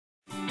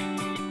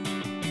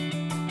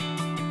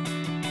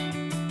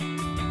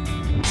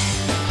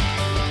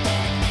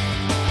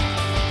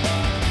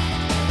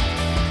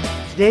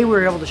Today we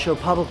were able to show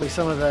publicly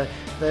some of the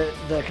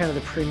kind of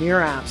the premier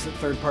apps that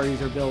third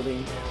parties are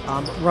building,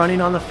 running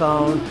on the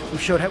phone. We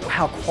showed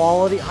how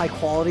high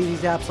quality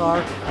these apps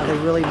are, how they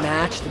really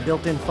match the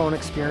built-in phone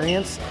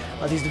experience.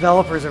 These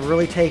developers have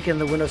really taken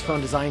the Windows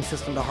Phone design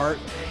system to heart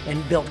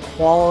and built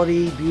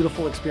quality,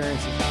 beautiful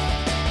experiences.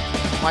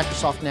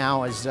 Microsoft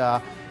now is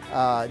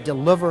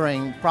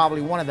delivering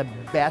probably one of the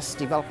best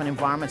development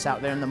environments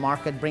out there in the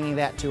market, bringing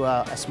that to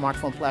a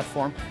smartphone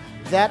platform.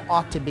 That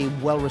ought to be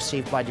well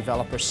received by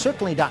developers.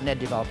 Certainly .NET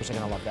developers are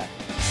going to love that.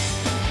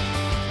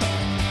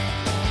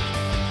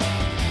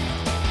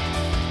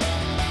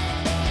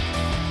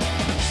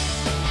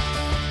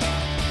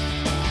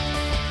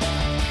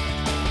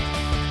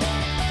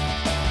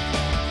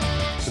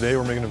 Today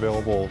we're making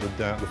available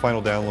the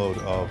final download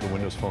of the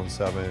Windows Phone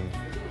 7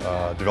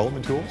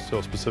 development tools,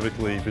 so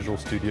specifically Visual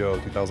Studio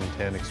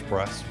 2010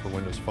 Express for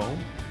Windows Phone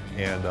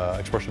and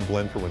Expression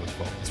Blend for Windows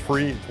Phone. It's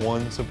free, it's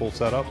one simple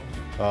setup,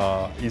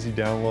 easy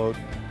download,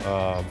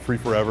 free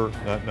forever,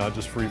 not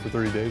just free for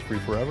 30 days, free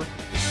forever.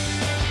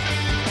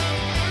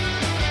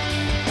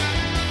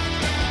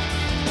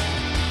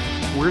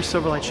 We're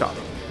Silverlight Shop.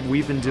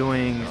 We've been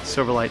doing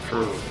Silverlight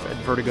at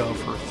Vertigo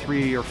for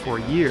 3 or 4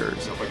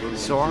 years.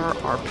 So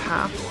our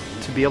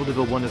path to be able to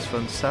build Windows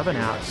Phone 7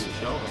 apps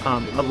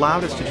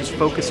allowed us to just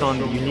focus on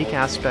the unique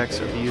aspects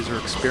of the user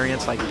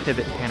experience like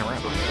Pivot and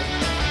Panorama.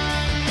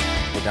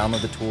 The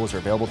download the tools are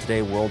available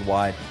today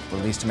worldwide,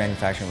 release to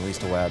manufacturing, release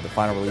to web. The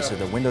final release of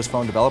the Windows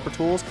Phone developer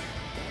tools,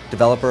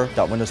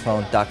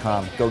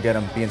 developer.windowsphone.com. Go get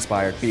them, be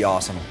inspired, be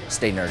awesome,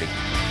 stay nerdy.